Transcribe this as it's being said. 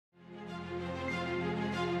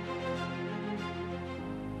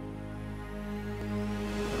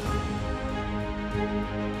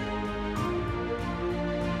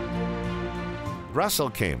Ras al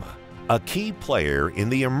Khaimah, a key player in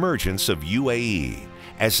the emergence of UAE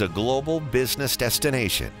as a global business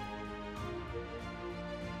destination,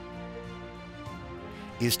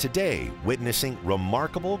 is today witnessing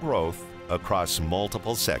remarkable growth across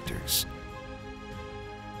multiple sectors.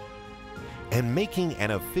 And making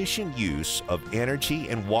an efficient use of energy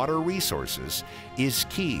and water resources is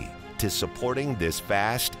key to supporting this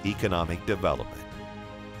vast economic development.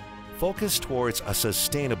 Focused towards a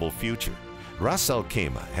sustainable future, Ras al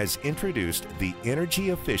Khaimah has introduced the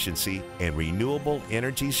Energy Efficiency and Renewable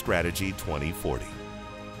Energy Strategy 2040,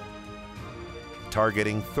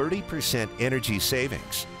 targeting 30% energy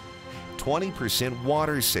savings, 20%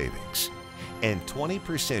 water savings, and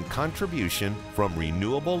 20% contribution from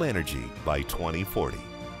renewable energy by 2040.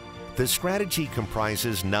 The strategy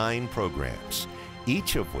comprises 9 programs,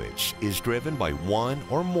 each of which is driven by one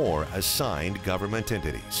or more assigned government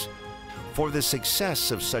entities. For the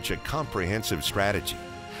success of such a comprehensive strategy,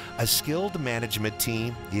 a skilled management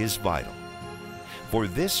team is vital. For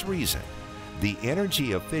this reason, the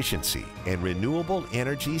Energy Efficiency and Renewable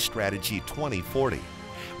Energy Strategy 2040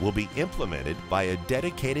 will be implemented by a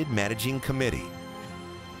dedicated managing committee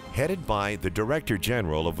headed by the Director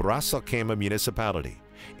General of Ras al Khaimah Municipality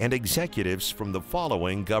and executives from the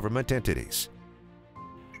following government entities: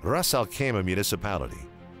 Ras al Khaimah Municipality,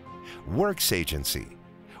 Works Agency,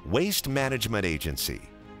 Waste Management Agency,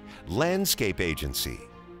 Landscape Agency,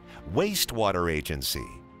 Wastewater Agency,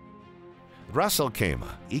 Ras al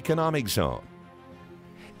Khaimah Economic Zone,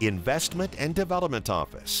 Investment and Development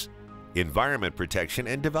Office, Environment Protection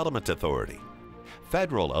and Development Authority,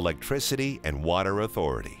 Federal Electricity and Water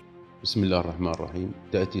Authority. بسم الله الرحمن الرحيم.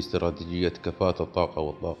 تأتي استراتيجية كفاءة الطاقة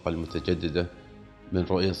والطاقة المتجددة من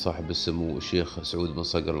رؤية صاحب السمو الشيخ سعود بن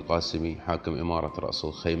صقر القاسمي حاكم إمارة رأس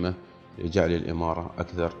الخيمة لجعل الإمارة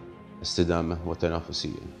أكثر استدامة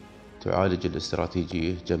وتنافسية. تعالج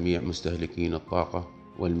الاستراتيجية جميع مستهلكين الطاقة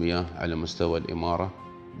والمياه على مستوى الإمارة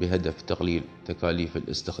بهدف تقليل تكاليف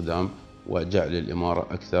الاستخدام وجعل الإمارة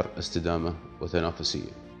أكثر استدامة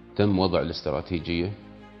وتنافسية. تم وضع الاستراتيجية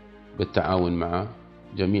بالتعاون مع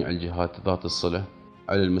جميع الجهات ذات الصلة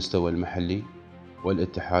على المستوى المحلي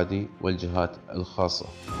والاتحادي والجهات الخاصة.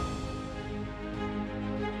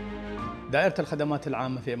 دائرة الخدمات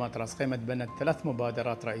العامة في إمارة راس الخيمة تبنت 3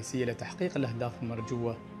 مبادرات رئيسية لتحقيق الأهداف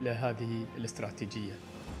المرجوة لهذه الاستراتيجية: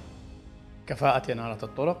 كفاءة إنارة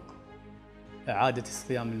الطرق، إعادة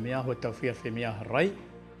استخدام المياه والتوفير في مياه الري،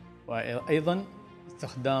 وأيضا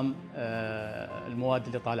استخدام المواد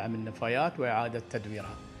اللي طالعة من النفايات وإعادة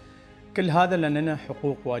تدويرها. كل هذا لأننا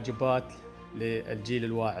حقوق واجبات للجيل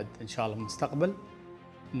الواعد إن شاء الله في المستقبل،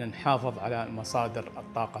 أن نحافظ على مصادر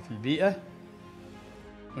الطاقة في البيئة،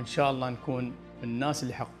 وإن شاء الله نكون من الناس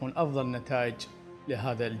اللي يحققون أفضل نتائج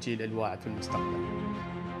لهذا الجيل الواعد في المستقبل.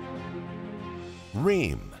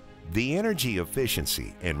 Reem, the Energy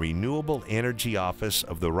Efficiency and Renewable Energy Office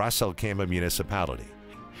of the Ras al Khaimah Municipality,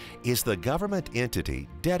 is the government entity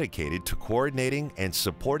dedicated to coordinating and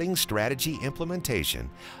supporting strategy implementation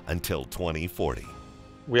until 2040.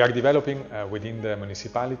 We are developing within the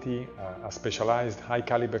municipality a specialized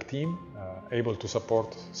high-caliber team able to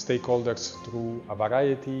support stakeholders through a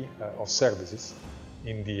variety of services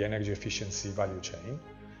in the energy efficiency value chain.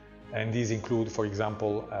 And these include, for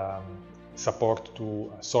example, support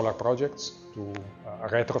to solar projects, to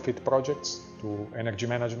retrofit projects, to energy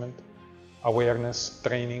management, awareness,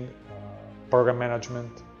 training, program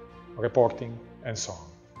management, reporting, and so on.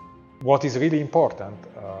 What is really important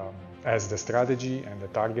as the strategy and the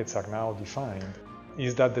targets are now defined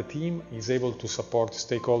is that the team is able to support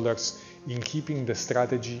stakeholders in keeping the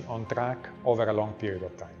strategy on track over a long period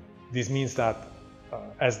of time. This means that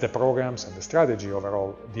as the programs and the strategy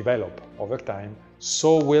overall develop over time,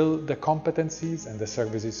 so will the competencies and the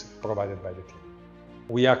services provided by the team.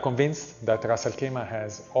 We are convinced that Ras al Khaimah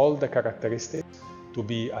has all the characteristics to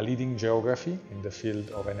be a leading geography in the field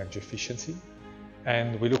of energy efficiency,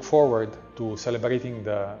 and we look forward to celebrating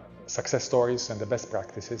the success stories and the best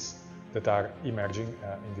practices that are emerging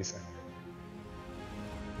in this area.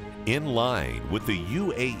 In line with the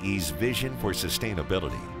UAE's vision for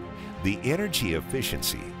sustainability, the Energy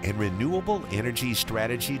Efficiency and Renewable Energy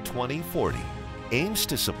Strategy 2040 aims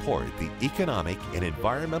to support the economic and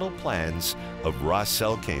environmental plans of Ras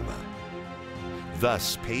al Khaimah,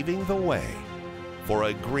 thus paving the way for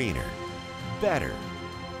a greener, better,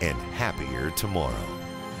 and happier tomorrow.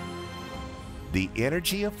 The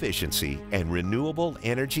Energy Efficiency and Renewable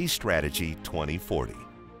Energy Strategy 2040.